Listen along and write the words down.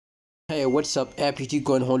Hey, what's up APT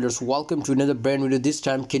coin holders, welcome to another brand video. This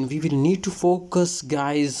time we will need to focus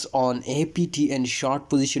guys on APT and short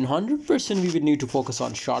position. 100% we will need to focus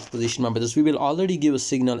on short position, my brothers. We will already give a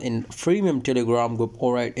signal in freemium telegram group,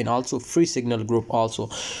 alright, and also free signal group also.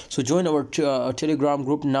 So join our telegram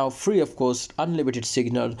group now, free of course, unlimited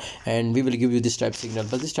signal, and we will give you this type signal.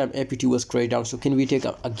 But this time APT was straight down, so can we take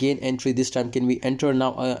again entry this time? Can we enter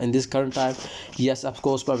now in this current time? Yes, of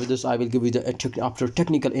course, my brothers. I will give you the after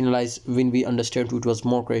technical analyze. When we understand it was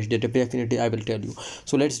more crash data, definitely I will tell you.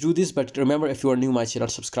 So let's do this. But remember, if you are new my channel,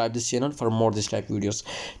 subscribe this channel for more this type videos.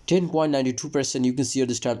 10.92%, you can see at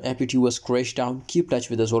this time APT was crash down. Keep touch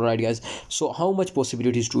with us, alright guys. So how much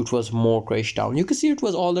possibilities to it was more crash down? You can see it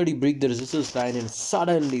was already break the resistance line, and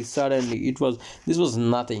suddenly this was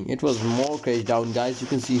nothing. It was more crash down, guys. You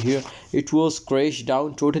can see here it was crash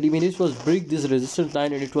down totally. When it was break this resistance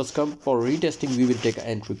line and it was come for retesting, we will take an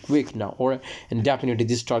entry quick now, alright, and definitely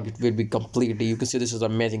this target will be completely, you can see this is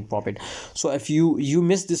amazing profit. So if you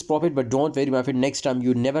miss this profit, but don't worry my friend, next time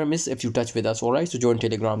you never miss if you touch with us, alright. So join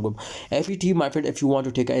telegram group. APT, my friend, if you want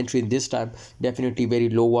to take an entry in this time, definitely very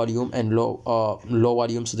low volume and low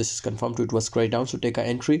volume. So this is confirmed to it was straight down, so take an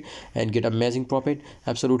entry and get amazing profit.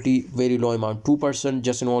 Absolutely very low amount, 2%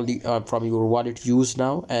 just in all the from your wallet use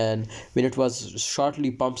now, and when it was shortly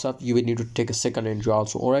pumps up, you will need to take a second entry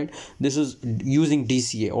also, alright. This is using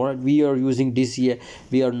DCA, alright. We are using DCA,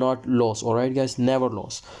 we are not loss, alright guys, never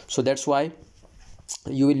loss. So that's why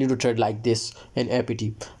you will need to trade like this in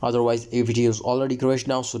APT. Otherwise APT is already crashed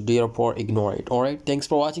now, so therefore ignore it, alright. Thanks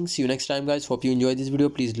for watching. See you next time guys. Hope you enjoyed this video.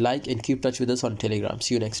 Please like and keep touch with us on telegram.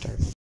 See you next time.